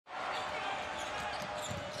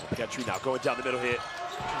Crédit now going down the middle here.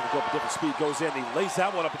 Go up a different speed, goes in, he lays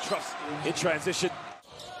that one up and trusts in transition.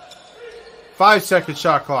 5-second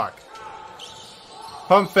shot clock.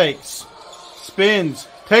 Pump fakes. Spins.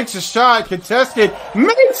 Takes a shot. Contested.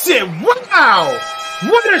 Makes it! Wow!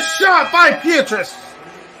 What a shot by Pietrus!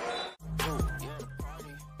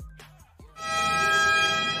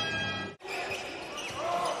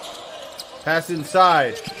 Pass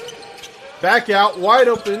inside. Back out. Wide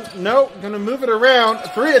open. Nope. Gonna move it around.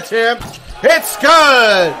 3 attempt. It's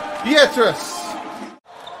good! Pietrus.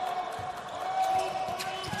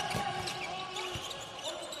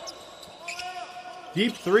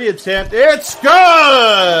 Deep 3 attempt. It's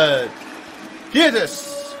good!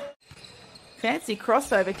 Pietrus. Fancy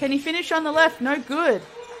crossover. Can he finish on the left? No good.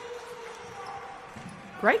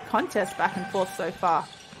 Great contest back and forth so far.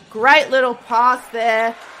 Great little pass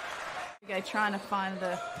there. Okay, trying to find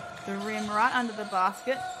the rim right under the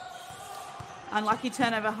basket. Unlucky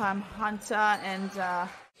turnover from Hunter and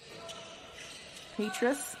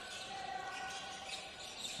Pietrus.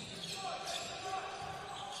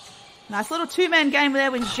 Nice little two-man game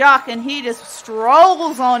there with Jacques, and he just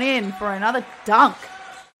strolls on in for another dunk.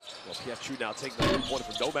 Well, Crédit now taking the 3-pointer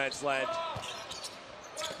from no man's land.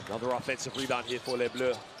 Another offensive rebound here for Les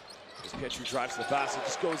Bleus. As Crédit drives the basket,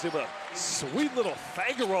 just goes in with a sweet little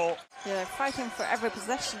finger roll. Yeah, they're fighting for every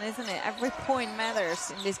possession, isn't it? Every point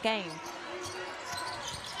matters in this game.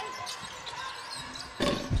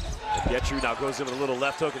 Crédit now goes in with a little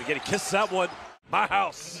left hook, and again he kisses that one. My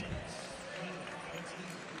house.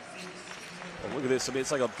 Oh, look at this. I mean,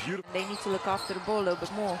 it's like a beautiful... They need to look after the ball a little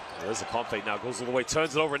bit more. There's a pump fake now. Goes all the way.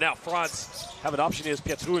 Turns it over. Now France have an option here as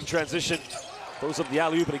Pietrus in transition. Throws up the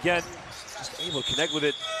alley-oop, and again, just able to connect with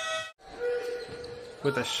it.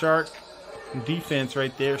 With a sharp defense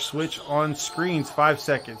right there. Switch on screens. 5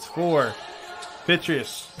 seconds. 4.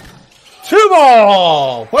 Pietrus. 2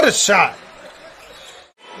 ball! What a shot!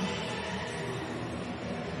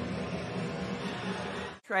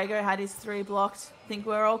 Trago had his 3 blocked. I think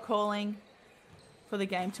we're all calling for the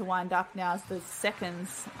game to wind up now as the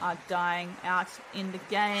seconds are dying out in the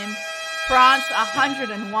game. France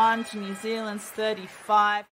 101 to New Zealand's 35.